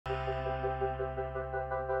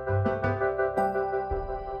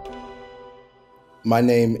My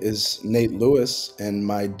name is Nate Lewis, and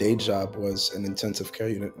my day job was an intensive care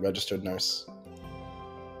unit registered nurse.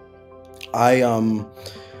 I um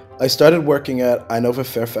I started working at Inova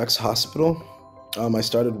Fairfax Hospital. I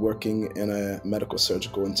started working in a medical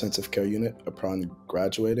surgical intensive care unit upon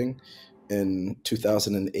graduating in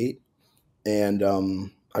 2008, and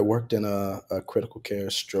I worked in a critical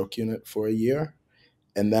care stroke unit for a year,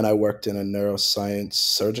 and then I worked in a neuroscience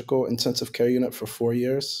surgical intensive care unit for 4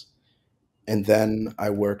 years, and then I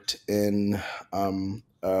worked in um,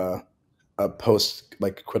 uh, a post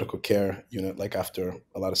like critical care unit, like after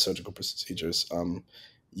a lot of surgical procedures,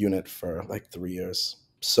 unit for like 3 years.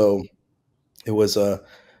 So it was a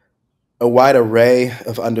wide array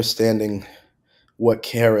of understanding what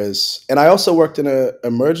care is. And I also worked in an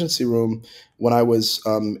emergency room when I was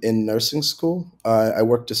in nursing school. I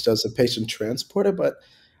worked just as a patient transporter, but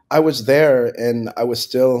I was there and I was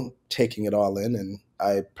still taking it all in, and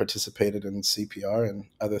I participated in CPR and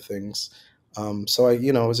other things. So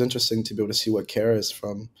it was interesting to be able to see what care is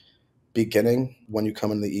from beginning when you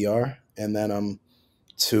come in the ER, and then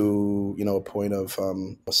to a point of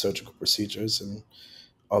surgical procedures and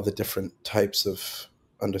all the different types of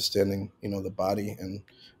understanding the body and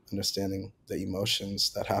understanding the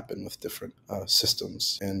emotions that happen with different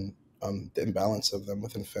systems and the imbalance of them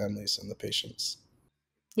within families and the patients.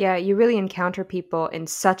 Yeah, you really encounter people in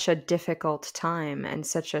such a difficult time and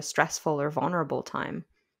such a stressful or vulnerable time.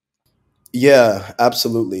 Yeah,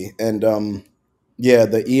 absolutely. And yeah,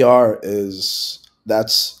 the ER is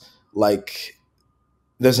that's like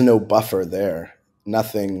there's no buffer there.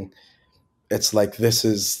 Nothing. It's like this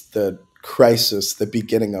is the crisis, the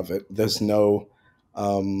beginning of it. There's no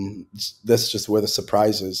this is just where the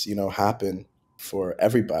surprises, happen for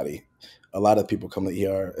everybody. A lot of people come to the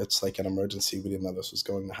ER. It's like an emergency. We didn't know this was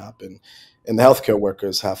going to happen. And the healthcare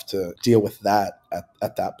workers have to deal with that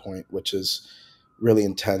at that point, which is really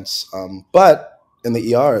intense. But in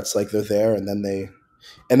the ER, it's like they're there and then they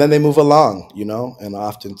move along, and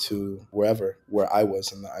often to where I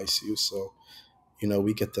was in the ICU. So,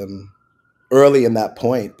 we get them early in that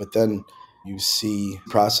point, but then you see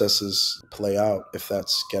processes play out if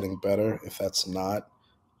that's getting better, if that's not.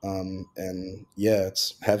 And yeah,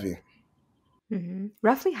 it's heavy.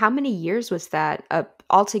 Roughly how many years was that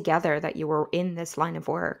altogether that you were in this line of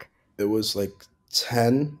work? It was like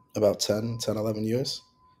 10, about 11 years.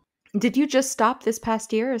 Did you just stop this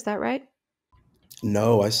past year? Is that right?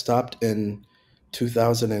 No, I stopped in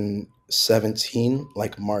 2017,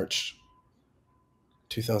 like March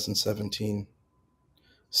 2017.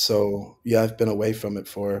 So yeah, I've been away from it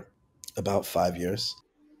for about 5 years.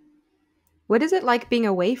 What is it like being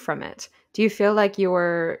away from it? Do you feel like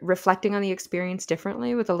you're reflecting on the experience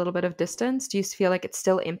differently with a little bit of distance? Do you feel like it's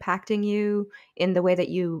still impacting you in the way that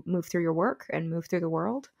you move through your work and move through the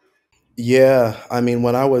world? Yeah, I mean,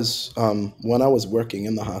 when I was working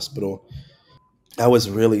in the hospital, I was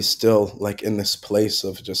really still like in this place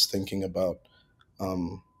of just thinking about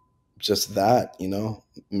um, just that,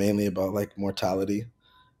 mainly about like mortality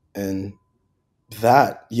and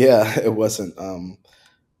that. Yeah, it wasn't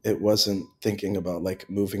thinking about like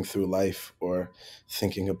moving through life or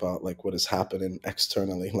thinking about like what is happening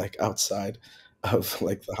externally, like outside of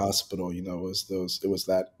like the hospital. It was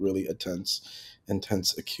that really intense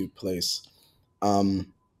acute place.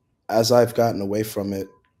 Um, as I've gotten away from it,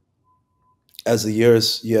 as the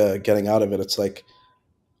years, yeah, getting out of it, it's like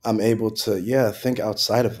I'm able to, yeah, think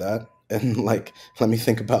outside of that and like let me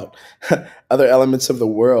think about other elements of the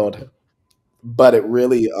world. But it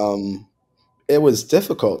was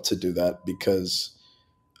difficult to do that because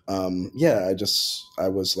yeah, I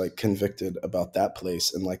was like convicted about that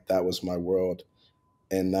place, and like that was my world,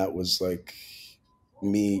 and that was like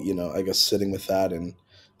me, I guess sitting with that, and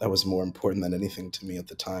that was more important than anything to me at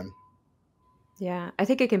the time. Yeah, I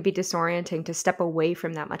think it can be disorienting to step away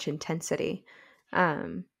from that much intensity,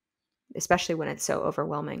 um, especially when it's so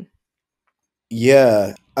overwhelming.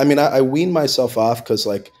 Yeah, I mean, I weaned myself off because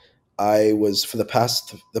like I was for the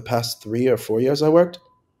past 3 or 4 years I worked.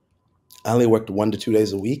 I only worked 1 to 2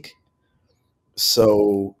 days a week,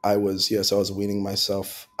 so I was weaning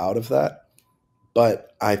myself out of that.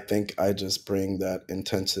 But I think I just bring that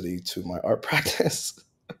intensity to my art practice.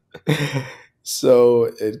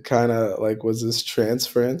 So it kind of like was this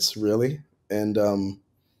transference, really, and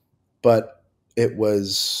but it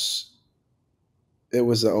was it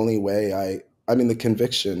was the only way I mean the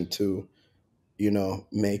conviction to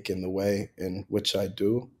make in the way in which I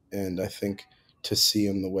do. And I think to see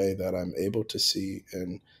in the way that I'm able to see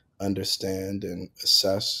and understand and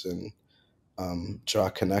assess and draw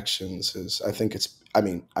connections is, I think I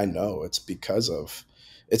mean, I know it's because of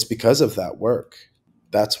that work.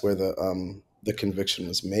 That's where the conviction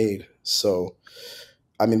was made. So,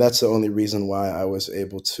 I mean, that's the only reason why I was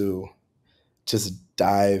able to just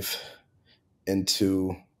dive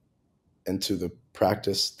into the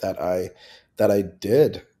practice that I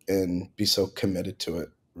did and be so committed to it,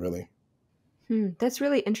 really. That's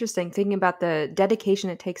really interesting. Thinking about the dedication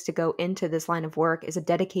it takes to go into this line of work is a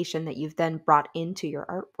dedication that you've then brought into your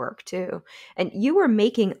artwork too. And you were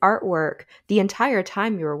making artwork the entire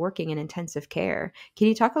time you were working in intensive care. Can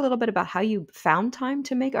you talk a little bit about how you found time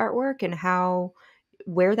to make artwork and how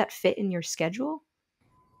where that fit in your schedule?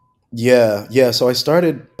 Yeah, yeah. So I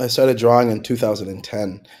started drawing in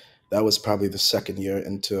 2010. That was probably the second year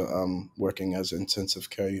into working as an intensive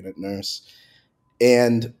care unit nurse.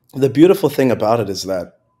 And the beautiful thing about it is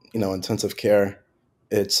that, intensive care,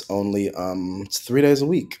 it's 3 days a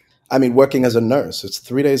week. I mean, working as a nurse, it's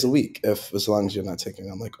 3 days a week, if as long as you're not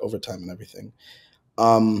taking on like overtime and everything.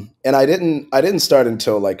 And I didn't start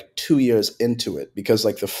until like 2 years into it, because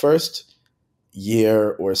like the first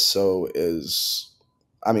year or so is,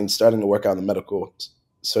 I mean, starting to work out in the medical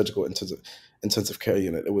surgical intensive care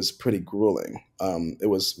unit, it was pretty grueling. It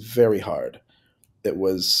was very hard. It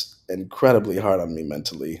was incredibly hard on me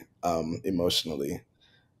mentally, emotionally,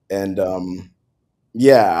 and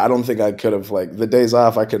yeah, I don't think I could have, like, the days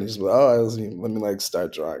off. I could have just be like, let me like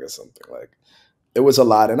start drawing or something. Like, it was a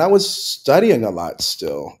lot, and I was studying a lot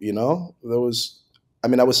still. There was, I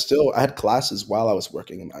mean, I had classes while I was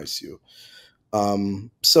working in ICU.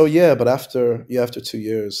 So yeah, but after 2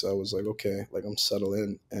 years, I was like, okay, like I'm settled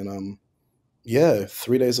in, and yeah,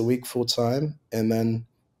 3 days a week full time, and then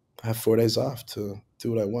I have 4 days off to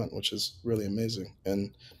do what I want, which is really amazing.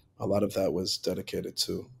 And a lot of that was dedicated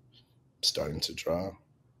to starting to draw.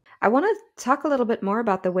 I want to talk a little bit more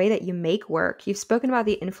about the way that you make work. You've spoken about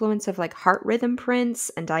the influence of like heart rhythm prints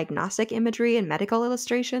and diagnostic imagery and medical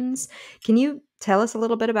illustrations. Can you tell us a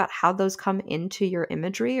little bit about how those come into your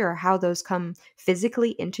imagery or how those come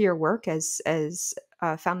physically into your work as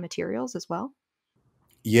found materials as well?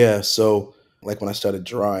 Yeah, so like when I started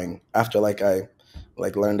drawing, after like I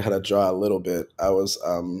like learned how to draw a little bit, I was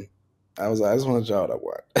like, I just want to draw what I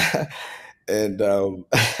want. And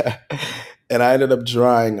and I ended up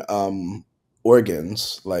drawing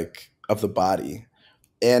organs like of the body,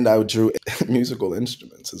 and I drew musical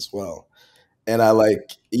instruments as well. And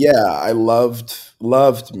yeah, I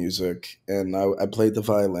loved music, and I played the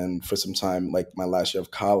violin for some time, like my last year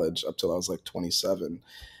of college up till I was like 27.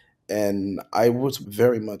 And I was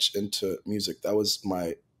very much into music. That was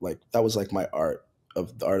like my art,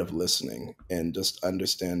 of the art of listening and just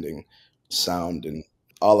understanding sound, and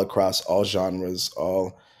all across all genres,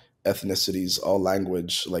 all ethnicities, all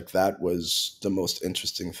language. Like, that was the most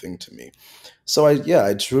interesting thing to me. So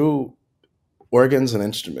I drew organs and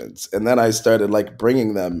instruments, and then I started like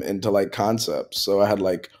bringing them into like concepts. So I had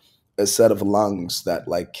like a set of lungs that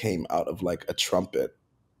like came out of like a trumpet,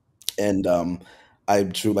 and I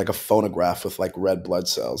drew like a phonograph with like red blood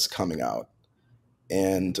cells coming out,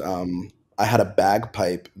 and I had a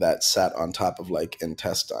bagpipe that sat on top of like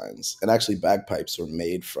intestines, and actually bagpipes were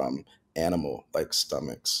made from animal like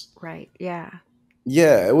stomachs. Right. Yeah.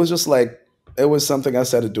 Yeah, it was just like, it was something I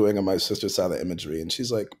started doing, and my sister saw the imagery, and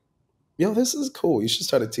she's like, "Yo, this is cool. You should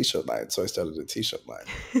start a t-shirt line." So I started a t-shirt line,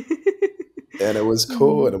 and it was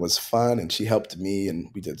cool, and Mhm. it was fun, and she helped me, and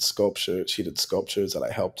we did sculpture. She did sculptures that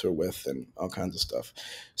I helped her with, and all kinds of stuff.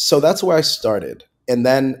 So that's where I started. And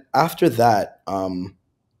then after that,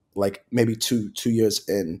 like maybe two years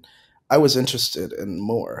in, I was interested in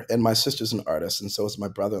more. And my sister's an artist, and so is my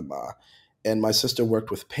brother-in-law. And my sister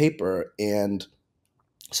worked with paper, and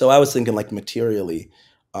so I was thinking like materially,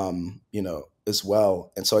 as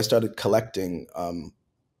well. And so I started collecting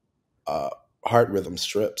uh, heart rhythm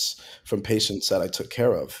strips from patients that I took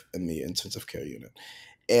care of in the intensive care unit.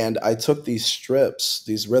 And I took these strips,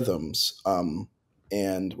 these rhythms,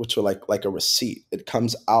 and which are like a receipt. It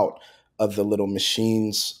comes out of the little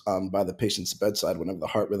machines by the patient's bedside whenever the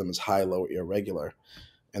heart rhythm is high, low, or irregular.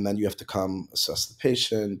 And then you have to come assess the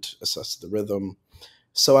patient, assess the rhythm.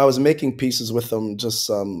 So I was making pieces with them, just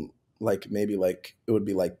like maybe like it would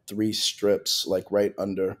be like three strips, like right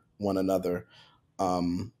under one another.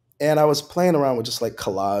 And I was playing around with just like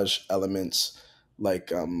collage elements,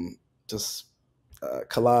 like just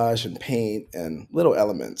collage and paint and little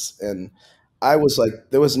elements. And I was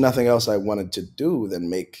like, there was nothing else I wanted to do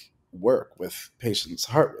than make work with patients'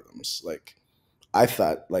 heart rhythms. Like, I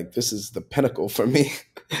thought, like, this is the pinnacle for me.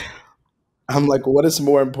 I'm like, what is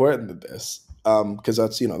more important than this? Because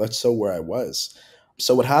that's so where I was.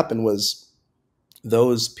 So what happened was,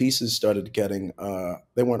 those pieces started getting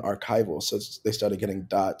they weren't archival, so they started getting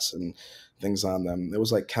dots and things on them. It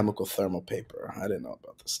was like chemical thermal paper. I didn't know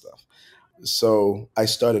about this stuff. So I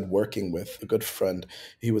started working with a good friend.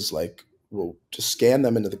 He was like, well, just scan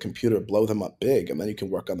them into the computer, blow them up big, and then you can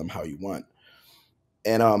work on them how you want.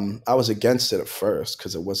 And I was against it at first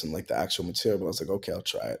because it wasn't like the actual material, but I was like, okay, I'll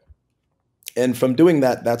try it. And from doing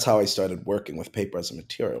that, that's how I started working with paper as a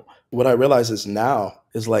material. What I realize is now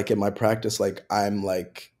is like in my practice, like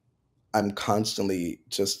I'm constantly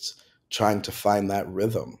just trying to find that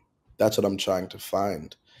rhythm. That's what I'm trying to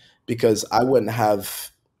find. Because I wouldn't have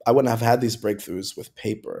had these breakthroughs with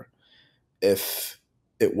paper if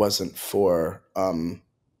it wasn't for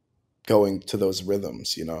going to those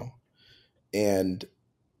rhythms, you know? And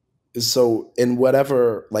so in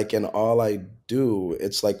whatever, like in all I do,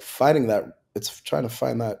 it's like finding that, it's trying to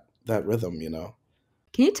find that rhythm, you know?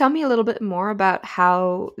 Can you tell me a little bit more about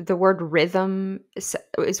how the word rhythm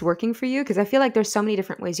is working for you? Because I feel like there's so many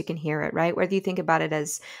different ways you can hear it, right? Whether you think about it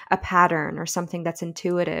as a pattern or something that's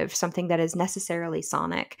intuitive, something that is necessarily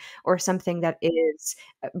sonic, or something that is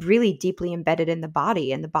really deeply embedded in the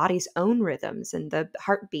body and the body's own rhythms and the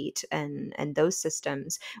heartbeat and those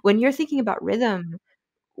systems. When you're thinking about rhythm,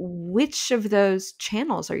 which of those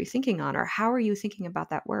channels are you thinking on, or how are you thinking about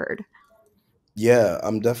that word? Yeah,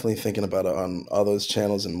 I'm definitely thinking about it on all those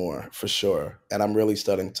channels and more for sure. And I'm really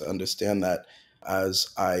starting to understand that as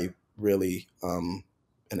I really am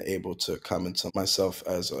able to come into myself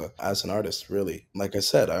as an artist, really. Like I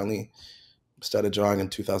said, I only started drawing in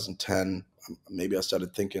 2010. Maybe I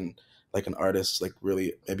started thinking like an artist, like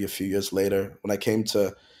really maybe a few years later. When I came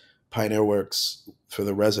to Pioneer Works for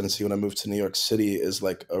the residency when I moved to New York City is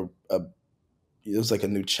like a it was like a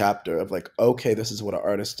new chapter of like, okay, this is what an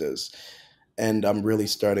artist is. And I'm really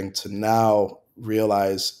starting to now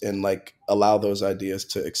realize and like allow those ideas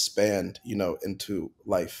to expand, you know, into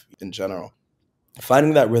life in general.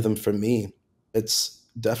 Finding that rhythm for me, it's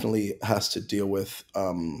definitely has to deal with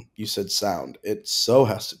you said sound. It so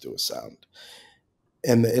has to do with sound.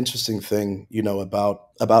 And the interesting thing, you know, about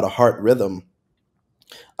a heart rhythm,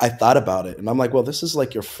 I thought about it and I'm like, well, this is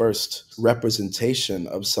like your first representation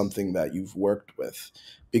of something that you've worked with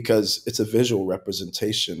because it's a visual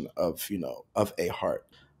representation of, you know, of a heart,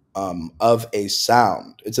 of a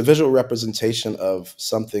sound. It's a visual representation of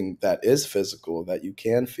something that is physical that you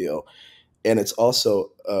can feel. And it's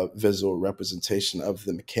also a visual representation of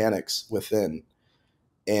the mechanics within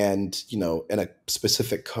and you know and a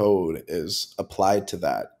specific code is applied to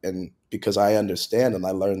that and because I understand and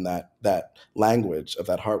I learned that language of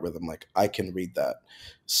that heart rhythm like I can read that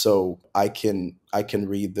so I can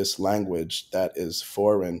read this language that is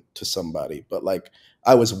foreign to somebody but like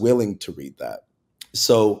I was willing to read that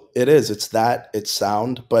so it's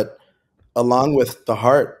sound but along with the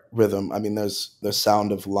heart rhythm I mean there's the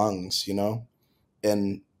sound of lungs you know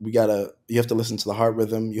and you have to listen to the heart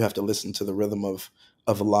rhythm you have to listen to the rhythm of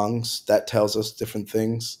lungs that tells us different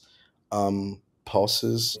things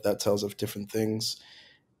pulses that tells us different things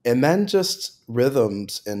and then just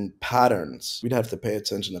rhythms and patterns we'd have to pay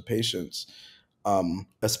attention to patients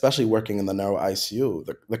especially working in the neuro ICU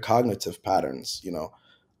the cognitive patterns you know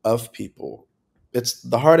of people it's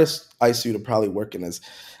the hardest ICU to probably work in is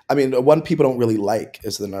I mean the one people don't really like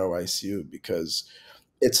is the neuro ICU because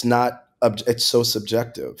it's not it's so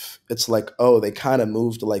subjective. It's like, oh, they kind of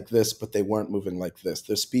moved like this, but they weren't moving like this.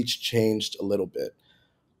 Their speech changed a little bit.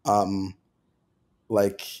 Um,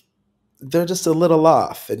 like they're just a little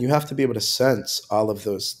off, and you have to be able to sense all of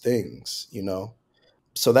those things, you know.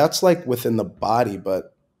 So that's like within the body,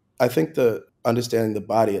 but I think the understanding the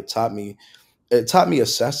body it taught me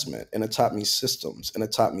assessment, and it taught me systems, and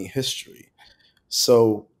it taught me history.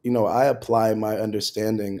 So, you know, I apply my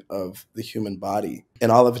understanding of the human body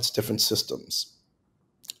and all of its different systems.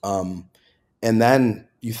 Um, and then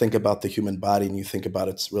you think about the human body and you think about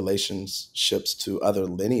its relationships to other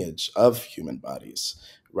lineage of human bodies,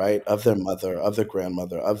 right? Of their mother, of their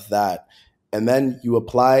grandmother, of that. And then you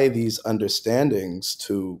apply these understandings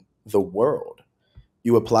to the world.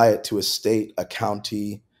 You apply it to a state, a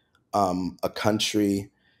county, a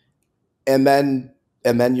country, and then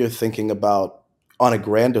you're thinking about on a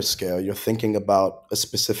grander scale you're thinking about a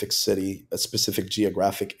specific city a specific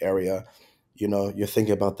geographic area you know you're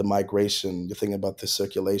thinking about the migration you're thinking about the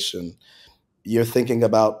circulation you're thinking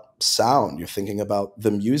about sound you're thinking about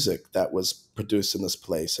the music that was produced in this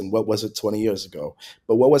place and what was it 20 years ago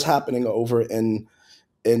but what was happening over in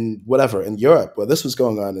whatever in Europe well this was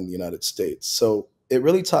going on in the United States so it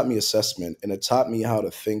really taught me assessment and it taught me how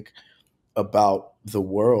to think about the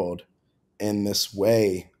world in this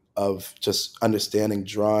way of just understanding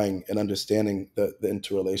drawing and understanding the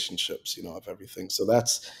interrelationships, you know, of everything. So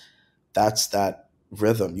that's that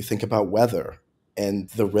rhythm. You think about weather and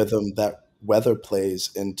the rhythm that weather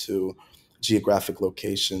plays into geographic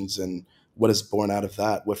locations and what is born out of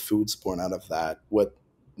that, what food's born out of that, what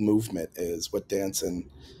movement is, what dance. And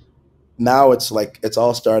now it's like it's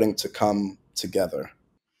all starting to come together.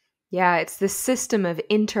 Yeah, it's this system of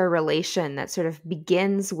interrelation that sort of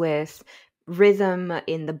begins with rhythm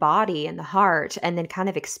in the body and the heart, and then kind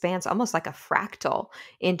of expands almost like a fractal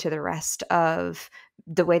into the rest of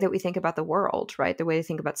the way that we think about the world, right? The way we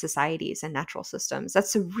think about societies and natural systems.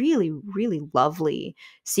 That's a really, really lovely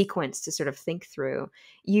sequence to sort of think through.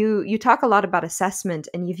 You talk a lot about assessment,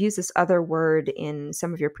 and you've used this other word in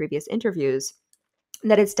some of your previous interviews,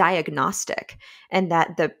 that it's diagnostic, and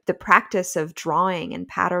that the practice of drawing and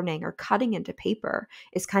patterning or cutting into paper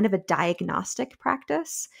is kind of a diagnostic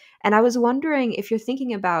practice. And I was wondering, if you're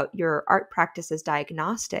thinking about your art practice as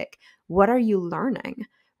diagnostic, what are you learning?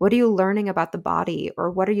 What are you learning about the body, or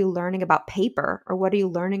what are you learning about paper, or what are you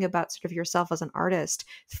learning about sort of yourself as an artist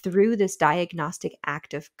through this diagnostic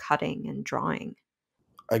act of cutting and drawing?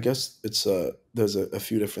 I guess it's there's a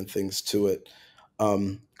few different things to it.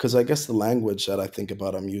 Because I guess the language that I think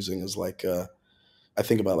about I'm using is like I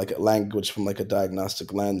think about like a language from like a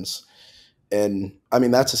diagnostic lens. And I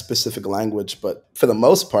mean that's a specific language, but for the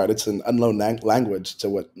most part it's an unknown language to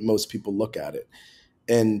what most people look at it.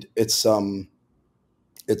 And it's a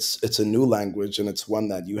new language, and it's one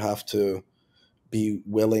that you have to be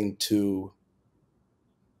willing to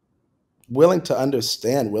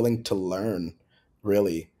understand, willing to learn,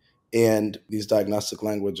 really. And these diagnostic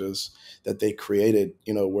languages that they created,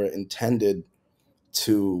 were intended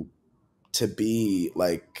to be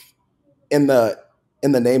like in the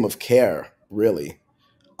name of care, really.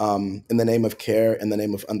 In the name of care, in the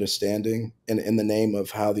name of understanding, and in the name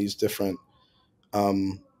of how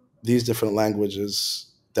um, these different languages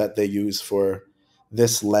that they use for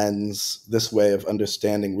this lens, this way of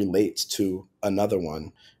understanding relates to another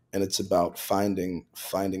one. And it's about finding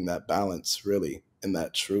that balance, really, and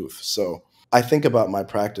that truth. So I think about my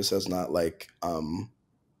practice as not like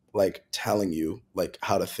telling you like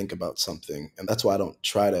how to think about something. And that's why I don't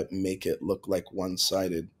try to make it look like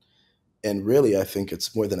one-sided. And really, I think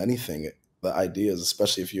it's more than anything, the ideas,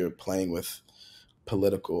 especially if you're playing with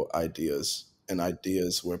political ideas and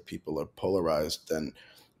ideas where people are polarized, then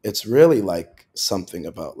it's really like something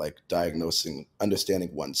about like diagnosing,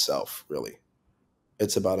 understanding oneself, really.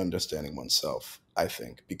 It's about understanding oneself, I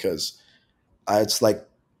think, because it's like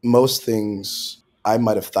most things I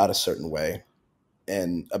might have thought a certain way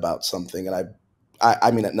and about something, and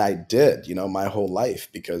I mean, and I did, my whole life,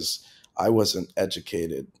 because I wasn't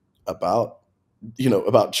educated about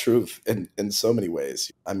about truth in so many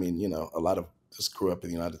ways. I mean, a lot of us grew up in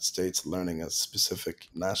the United States learning a specific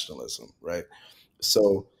nationalism, right?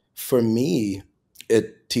 So for me,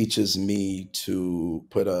 it teaches me to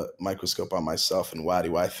put a microscope on myself, and why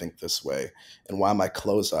do I think this way, and why am I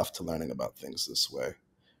closed off to learning about things this way.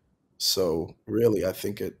 So really, I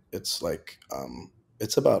think it's like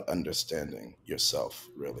it's about understanding yourself,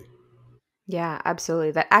 really. Yeah,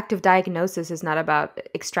 absolutely. That active diagnosis is not about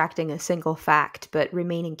extracting a single fact, but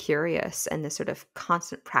remaining curious and the sort of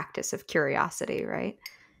constant practice of curiosity, right?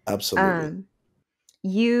 Absolutely. Um,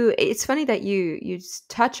 it's funny that you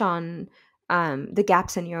touch on the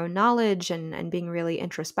gaps in your own knowledge, and being really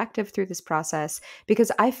introspective through this process,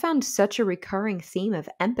 because I found such a recurring theme of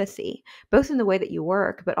empathy, both in the way that you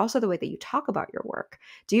work but also the way that you talk about your work.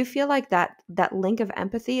 Do you feel like that link of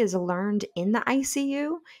empathy is learned in the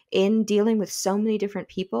ICU, in dealing with so many different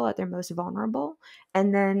people at their most vulnerable?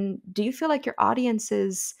 And then do you feel like your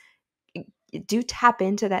audiences do tap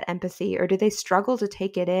into that empathy, or do they struggle to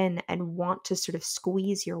take it in and want to sort of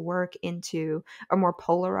squeeze your work into a more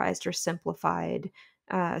polarized or simplified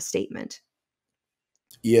statement?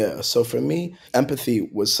 Yeah. So for me, empathy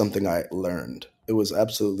was something I learned. It was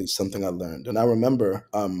absolutely something I learned. And I remember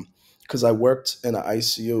because I worked in an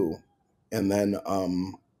ICU, and then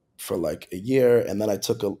for like a year, and then I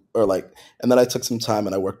took a or like and then I took some time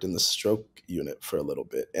and I worked in the stroke unit for a little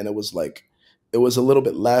bit. And it was like it was a little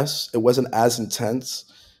bit less. It wasn't as intense,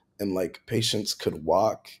 and like patients could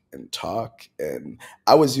walk and talk, and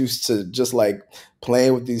I was used to just like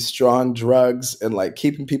playing with these strong drugs and like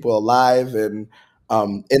keeping people alive, and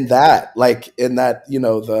in that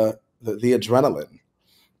the adrenaline.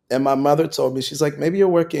 And my mother told me, she's like, maybe you're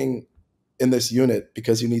working in this unit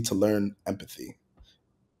because you need to learn empathy,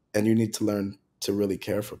 and you need to learn to really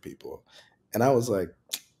care for people. And I'm like,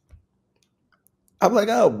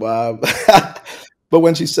 oh, Bob. But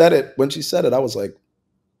when she said it, I was like,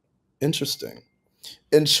 interesting.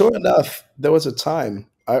 And sure enough, there was a time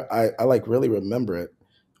I like really remember it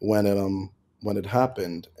when it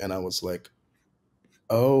happened, and I was like,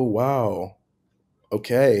 oh wow,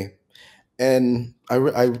 okay. And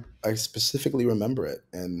I specifically remember it.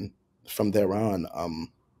 And from there on,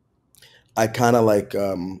 I kind of like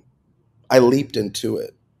I leaped into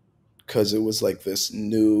it because it was like this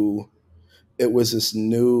new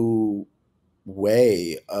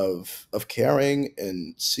way of caring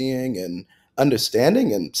and seeing and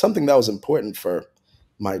understanding, and something that was important for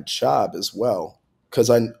my job as well, because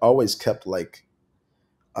I always kept like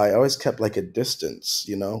a distance,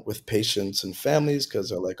 with patients and families, because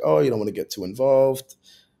they're like, oh, you don't want to get too involved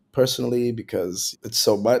personally because it's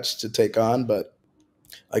so much to take on. But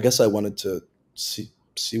I guess I wanted to see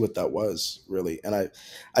what that was really, and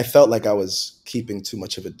I felt like I was keeping too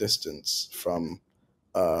much of a distance from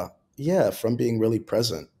uh yeah, from being really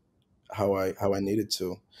present how I needed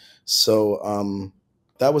to. So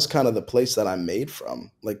that was kind of the place that I made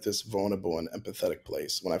from, like this vulnerable and empathetic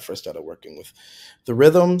place when I first started working with the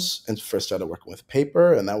rhythms and first started working with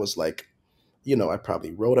paper. And that was like, I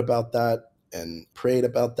probably wrote about that and prayed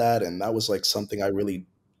about that. And that was like something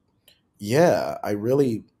yeah, I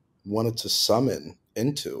really wanted to summon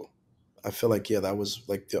into. I feel like, yeah, that was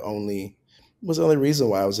like the only reason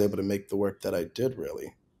why I was able to make the work that I did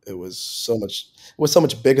really. It was so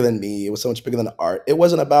much bigger than me. It was so much bigger than art. It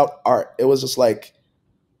wasn't about art. It was just like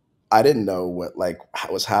I didn't know what like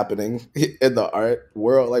was happening in the art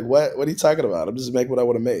world. Like what are you talking about? I'm just making what I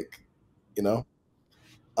want to make, you know?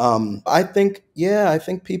 I think, yeah, I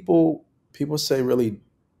think people say really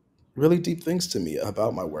deep things to me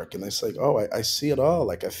about my work, and they say, "Oh, I see it all,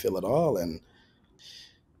 like I feel it all," and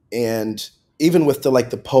even with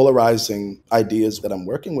the polarizing ideas that I'm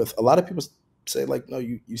working with, a lot of people say like, "No,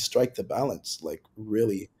 you strike the balance like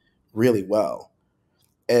really well."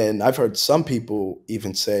 And I've heard some people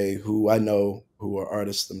even say, who I know who are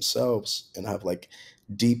artists themselves and have like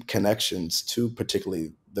deep connections to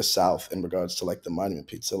particularly the South in regards to like the monument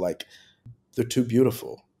pizza, like they're too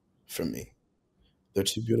beautiful for me. They're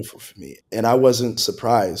too beautiful for me. And I wasn't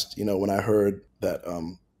surprised, when I heard that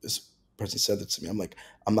this person said that to me. I'm like,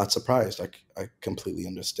 I'm not surprised. I completely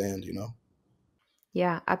understand.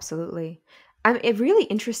 Yeah, absolutely. I'm really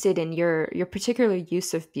interested in your particular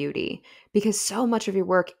use of beauty because so much of your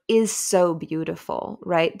work is so beautiful,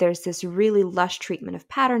 right? There's this really lush treatment of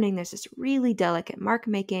patterning. There's this really delicate mark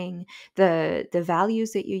making. The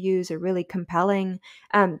values that you use are really compelling,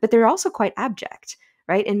 but they're also quite abject,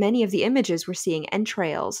 right? In many of the images, we're seeing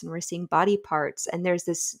entrails and we're seeing body parts, and there's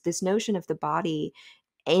this notion of the body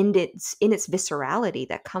and it's in its viscerality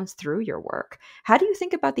that comes through your work. How do you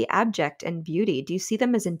think about the abject and beauty? Do you see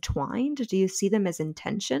them as entwined? Do you see them as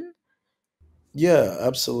intention? Yeah,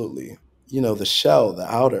 absolutely. The shell, the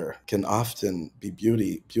outer, can often be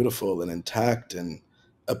beautiful and intact and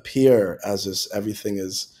appear as if everything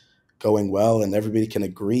is going well and everybody can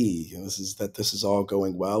agree this is all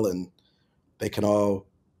going well, and they can all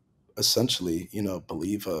essentially,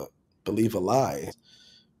 believe a lie.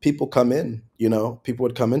 People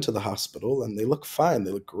would come into the hospital and they look fine,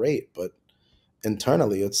 they look great, but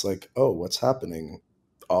internally it's like, oh, what's happening?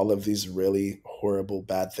 All of these really horrible,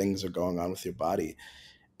 bad things are going on with your body,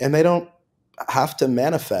 and they don't have to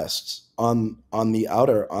manifest on the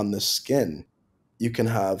outer, on the skin. You can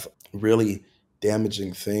have really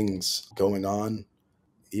damaging things going on,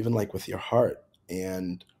 even like with your heart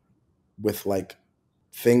and with like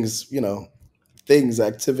things,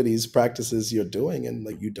 activities, practices you're doing, and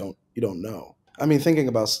like you don't know. I mean, thinking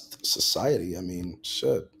about society, I mean,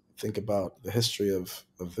 shit. Think about the history of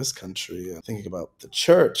this country, and thinking about the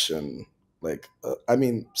church, and like, I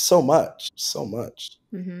mean, so much, so much.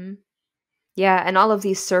 Hmm. Yeah, and all of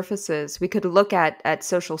these surfaces, we could look at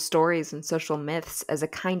social stories and social myths as a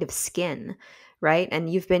kind of skin, right?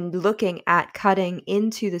 And you've been looking at cutting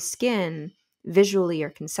into the skin visually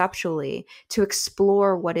or conceptually to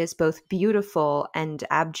explore what is both beautiful and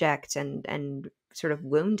abject and sort of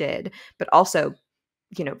wounded, but also,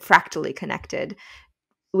 fractally connected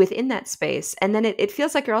within that space. And then it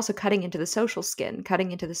feels like you're also cutting into the social skin,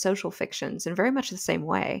 cutting into the social fictions in very much the same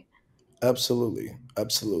way. Absolutely,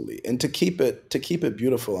 absolutely. And to keep it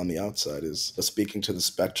beautiful on the outside is speaking to the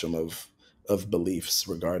spectrum of beliefs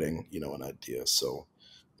regarding, an idea. So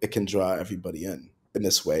it can draw everybody in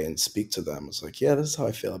this way and speak to them. It's like, yeah, this is how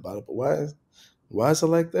I feel about it, but why is it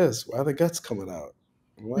like this? Why are the guts coming out?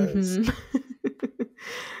 Why is Hmm.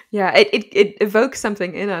 Yeah, it evokes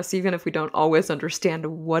something in us, even if we don't always understand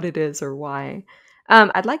what it is or why.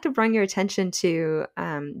 I'd like to bring your attention to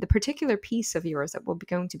the particular piece of yours that we'll be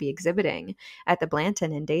going to be exhibiting at the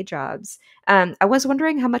Blanton and Day Jobs. I was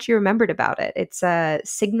wondering how much you remembered about it. It's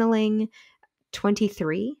Signaling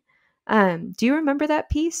 23. Do you remember that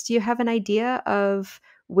piece? Do you have an idea of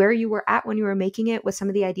where you were at when you were making it? What some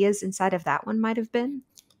of the ideas inside of that one might have been?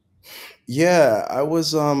 Yeah,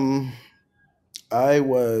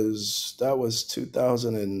 that was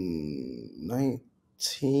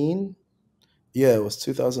 2019. Yeah, it was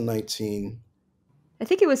 2019. I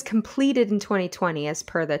think it was completed in 2020 as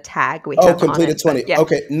per the tag we Oh, have on completed it, but 20. yeah.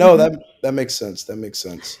 Okay, no, Mhm. that makes sense. That makes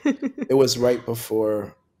sense. It was right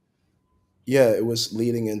before. Yeah, it was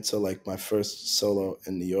leading into like my first solo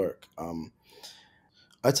in New York.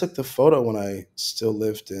 I took the photo when I still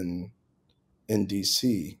lived in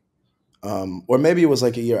DC. Or maybe it was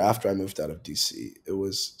like a year after I moved out of DC. It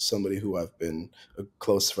was somebody who I've been a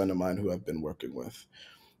close friend of mine who I've been working with,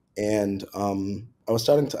 and I was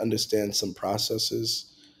starting to understand some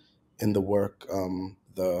processes in the work.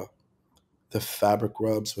 The fabric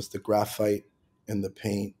rubs with the graphite and the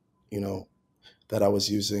paint, you know, that I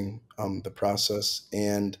was using, the process,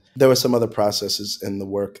 and there were some other processes in the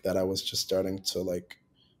work that I was just starting to like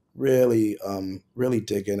really, really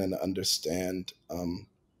dig in and understand,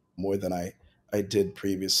 more than I did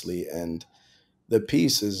previously. And the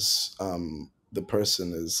piece is, the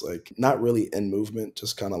person is like not really in movement,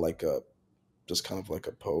 just kind of like a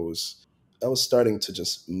pose. I was starting to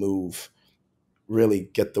just move, really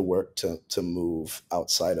get the work to move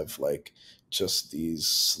outside of like just these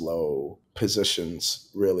slow positions,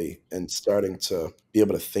 really, and starting to be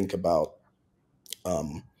able to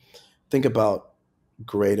um, think about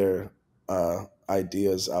greater,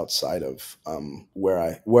 ideas outside of, where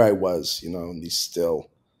I was, in these still,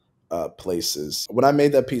 places. When I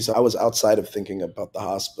made that piece, I was outside of thinking about the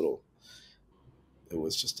hospital. It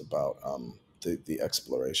was just about, the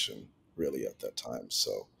exploration, really, at that time.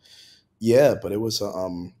 So yeah, but it was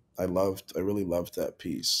I really loved that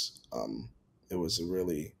piece. It was a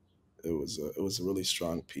really, it was a really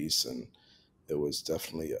strong piece, and it was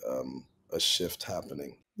definitely, a shift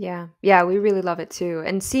happening. Yeah. Yeah, we really love it too.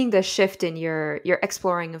 And seeing the shift in your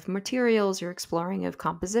exploring of materials, your exploring of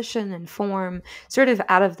composition and form, sort of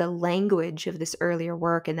out of the language of this earlier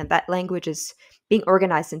work, and then that language is being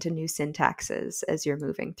organized into new syntaxes as you're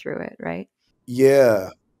moving through it, right?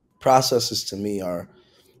 Yeah, processes to me are,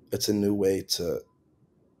 it's a new way it's a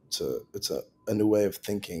new way of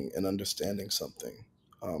thinking and understanding something.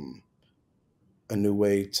 Um, a new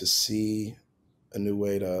way to see, a new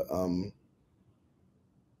way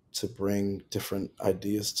to bring different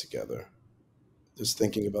ideas together. Just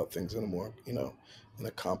thinking about things in a more, in a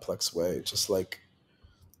complex way, just like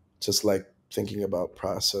thinking about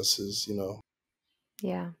processes.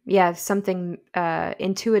 Yeah. Yeah, something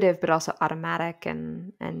intuitive but also automatic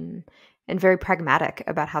and very pragmatic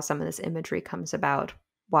about how some of this imagery comes about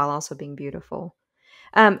while also being beautiful.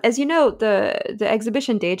 As you know, the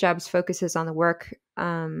exhibition Day Jobs focuses on the work,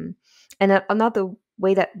 and not the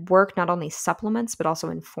way that work not only supplements but also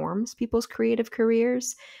informs people's creative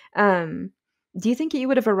careers. Um, do you think you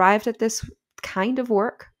would have arrived at this kind of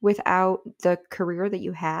work without the career that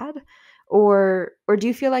you had? Or do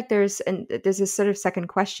you feel like there's this sort of second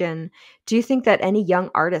question? Do you think that any young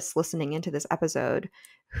artists listening into this episode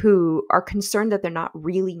who are concerned that they're not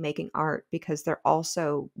really making art because they're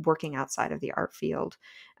also working outside of the art field,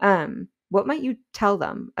 what might you tell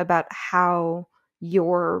them about how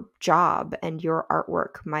your job and your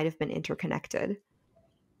artwork might have been interconnected?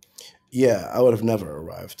 Yeah, I would have never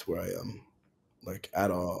arrived where I am, like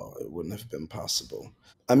at all. It wouldn't have been possible.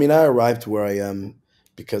 I mean, I arrived where I am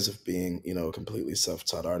because of being, a completely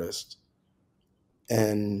self-taught artist,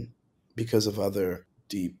 and because of other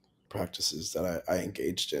deep practices that I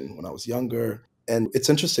engaged in when I was younger. And it's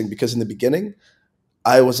interesting because in the beginning,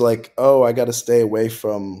 I was like, oh, I got to stay away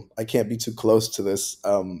from. I can't be too close to this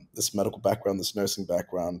medical background, this nursing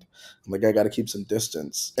background. I'm like, I got to keep some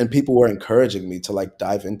distance. And people were encouraging me to like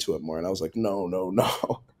dive into it more, and I was like, no, no,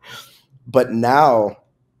 no. But now,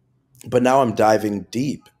 I'm diving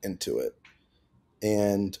deep into it,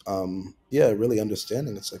 and yeah, really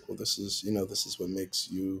understanding. It's like, well, this is what makes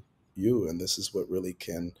you you, and this is what really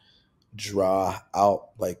can draw out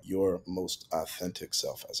like your most authentic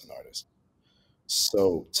self as an artist.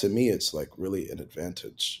 So to me, it's like really an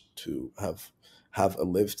advantage to have a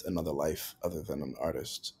lived another life other than an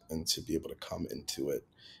artist, and to be able to come into it.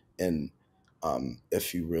 And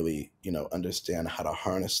if you really, understand how to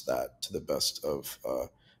harness that to the best of,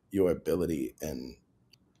 your ability, and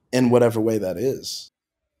in whatever way that is.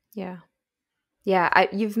 Yeah. Yeah,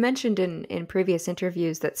 you've mentioned in previous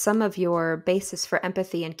interviews that some of your basis for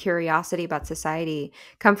empathy and curiosity about society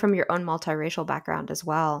come from your own multiracial background as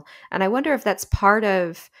well. And I wonder if that's part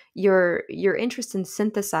of your interest in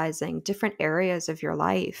synthesizing different areas of your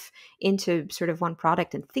life into sort of one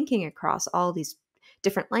product and thinking across all these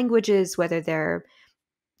different languages, whether they're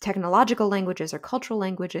technological languages or cultural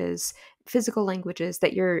languages, physical languages,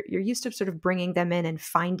 that you're used to sort of bringing them in and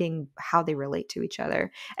finding how they relate to each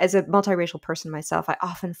other. As a multiracial person myself, I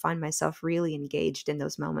often find myself really engaged in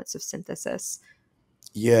those moments of synthesis.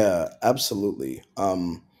 Yeah, absolutely.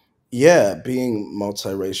 Yeah, being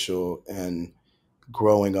multiracial and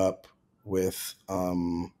growing up with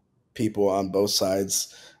people on both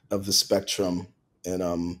sides of the spectrum,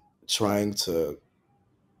 and trying to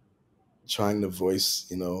voice,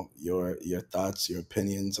 your thoughts, your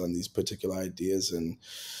opinions on these particular ideas, and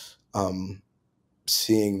um,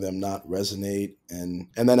 seeing them not resonate, and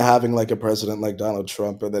then having like a president like Donald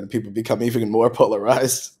Trump, and then people become even more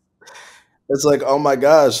polarized. It's like, oh my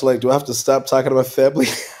gosh, like, do I have to stop talking about family?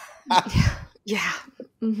 Yeah. Yeah.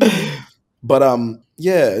 Hmm. But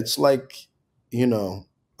yeah, it's like, you know,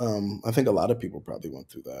 I think a lot of people probably went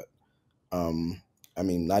through that. Um, I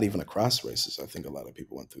mean, not even across races. I think a lot of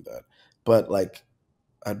people went through that. But like,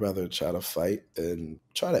 I'd rather try to fight and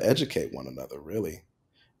try to educate one another, really.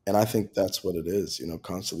 And I think that's what it is,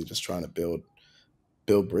 constantly just trying to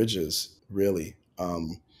build bridges, really.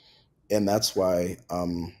 And that's why,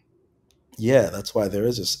 yeah, that's why there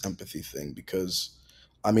is this empathy thing, because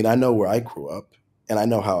I mean, I know where I grew up, and I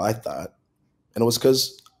know how I thought, and it was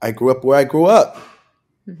because I grew up where I grew up.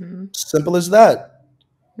 Hmm. Simple as that.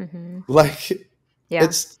 Hmm. Like, Yeah.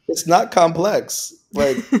 it's not complex.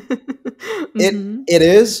 Like, Hmm. it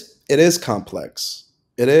is complex.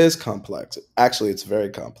 It is complex. Actually, it's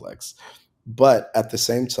very complex. But at the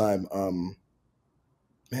same time,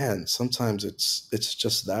 man, sometimes it's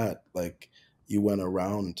just that, like, you went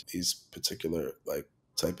around these particular, like,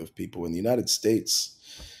 type of people in the United States.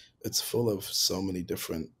 It's full of so many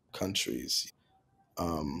different countries.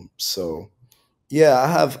 So yeah,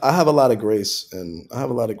 I have a lot of grace, and I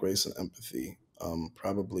have a lot of grace and empathy.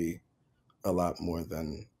 Probably a lot more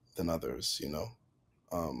than others,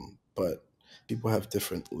 but people have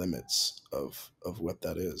different limits of what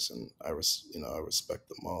that is, and I respect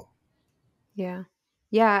them all. Yeah.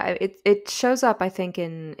 Yeah, it shows up, I think,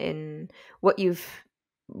 in what you've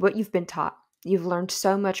been taught. You've learned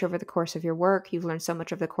so much over the course of your work, you've learned so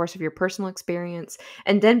much over the course of your personal experience,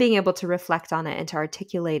 and then being able to reflect on it and to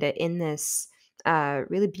articulate it in this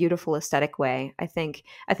really beautiful aesthetic way. I think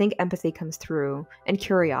empathy comes through, and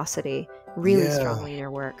curiosity really Yeah, strongly in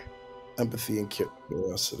your work. empathy and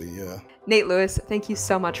curiosity. Yeah, Nate Lewis, thank you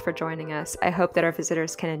so much for joining us. I hope that our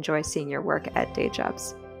visitors can enjoy seeing your work at Day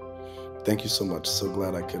Jobs. thank you so much. So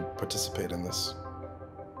glad I could participate in this.